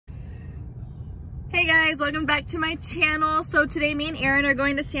Hey guys, welcome back to my channel. So today me and Aaron are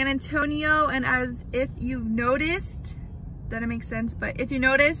going to San Antonio, and as if you've noticed, doesn't make sense, but if you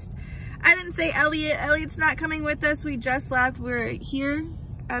noticed, I didn't say Elliot. Elliot's not coming with us. We just left. We're here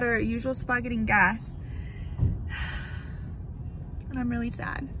at our usual spot getting gas. And I'm really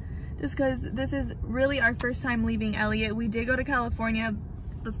sad. Just because this is really our first time leaving Elliot. We did go to California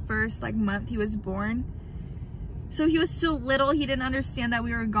the first month he was born. So he was still little, he didn't understand that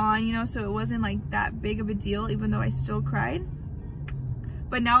we were gone, you know, so it wasn't that big of a deal, even though I still cried.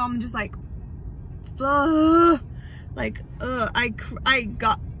 But now I'm just I'm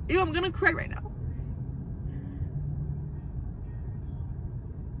gonna cry right now.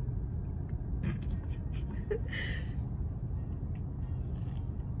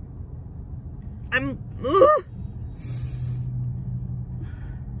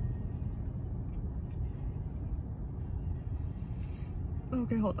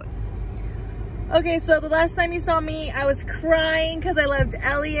 Okay, hold on. Okay, so the last time you saw me, I was crying because I loved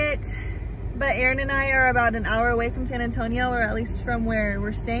Elliot. But Aaron and I are about an hour away from San Antonio, or at least from where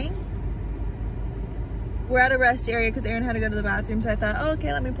we're staying. We're at a rest area because Aaron had to go to the bathroom, so I thought, oh,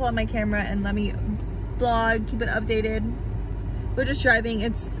 okay, let me pull out my camera and let me vlog, keep it updated. We're just driving. I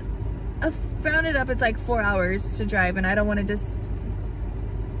found it up, it's 4 hours to drive, and I don't want to just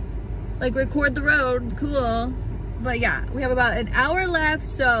record the road. Cool. But yeah, we have about an hour left,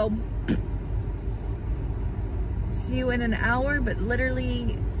 so see you in an hour, but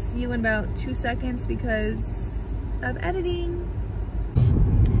literally see you in about 2 seconds because of editing.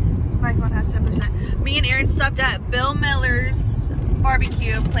 My phone has 10%. Me and Aaron stopped at Bill Miller's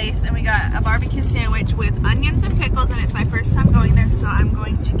barbecue place, and we got a barbecue sandwich with onions and pickles, and it's my first time going there, so I'm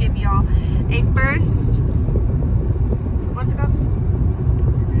going to give y'all a first, what's it called?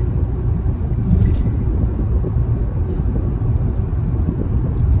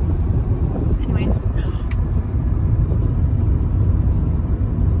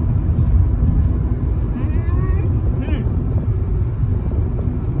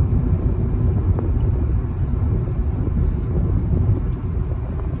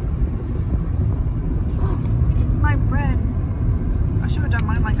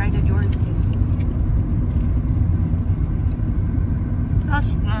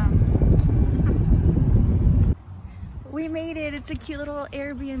 We made it. It's a cute little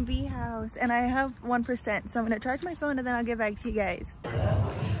Airbnb house, and I have 1%, so I'm gonna charge my phone and then I'll get back to you guys.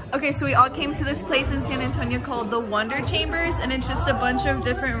 Okay, so we all came to this place in San Antonio called the Wonder Chambers, and it's just a bunch of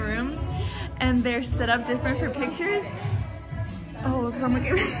different rooms, and they're set up different for pictures. Oh, come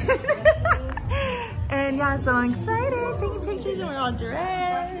again. And yeah, so I'm excited, taking pictures, and we're all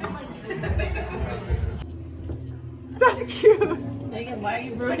dressed. That's cute. Megan, why are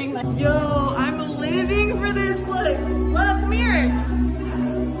you ruining my— Yo, I'm living for this look. Love, come here.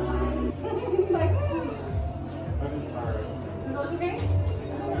 Does it look okay?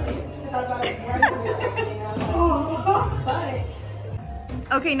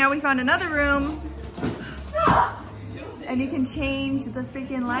 Okay, now we found another room. And you can change the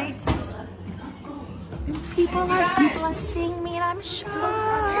freaking lights. People are seeing me and I'm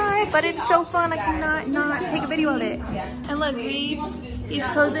shy, but it's so fun. I cannot not take a video of it. And look, he's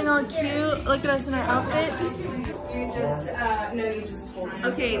posing all cute. Look at us in our outfits.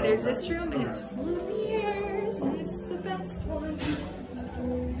 Okay, there's this room and it's full of mirrors, and it's the best one.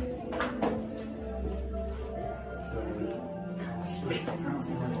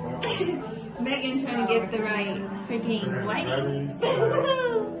 Megan trying to get the right freaking lighting.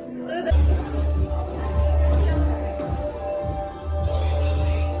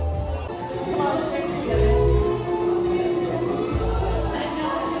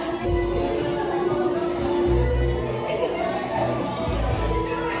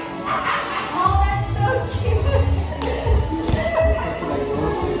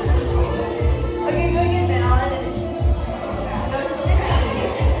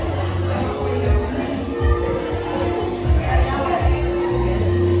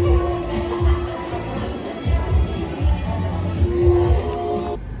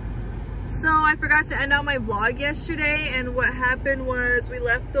 To end out my vlog yesterday, and what happened was we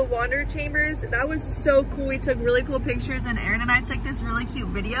left the Wonder Chambers. That was so cool. We took really cool pictures, and Aaron and I took this really cute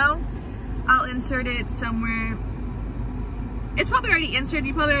video. I'll insert it somewhere. It's probably already inserted.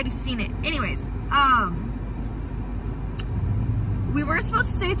 You've probably already seen it. Anyways, we were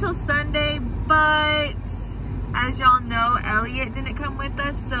supposed to stay till Sunday, but as y'all know, Elliot didn't come with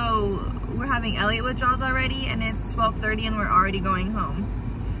us, so we're having Elliot withdrawals already, and it's 12:30 and we're already going home.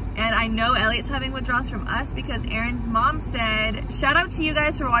 And I know Elliot's having withdrawals from us because Aaron's mom said, shout out to you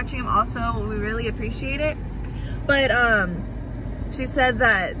guys for watching him also, we really appreciate it. But she said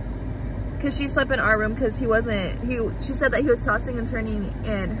that because she slept in our room because she said that he was tossing and turning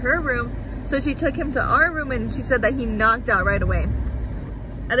in her room. So she took him to our room and she said that he knocked out right away.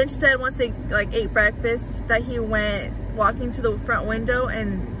 And then she said once they like ate breakfast that he went walking to the front window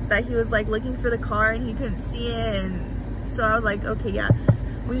and that he was like looking for the car and he couldn't see it. And so I was like, okay, yeah,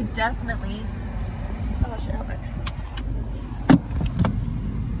 we definitely, oh shit, hold on.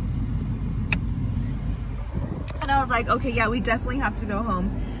 And I was like, okay, yeah, we definitely have to go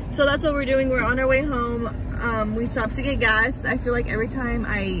home. So that's what we're doing. We're on our way home. We stopped to get gas. I feel like every time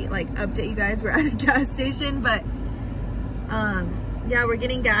I like update you guys, we're at a gas station, but yeah, we're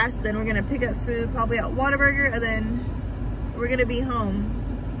getting gas. Then we're gonna pick up food probably at Whataburger, and then we're gonna be home.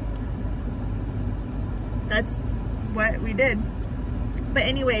 That's what we did. But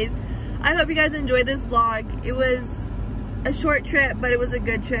anyways, I hope you guys enjoyed this vlog. It was a short trip, but it was a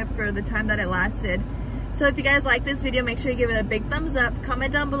good trip for the time that it lasted. So if you guys like this video, make sure you give it a big thumbs up.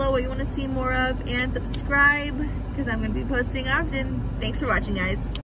 Comment down below what you want to see more of, and subscribe because I'm going to be posting often. Thanks for watching, guys.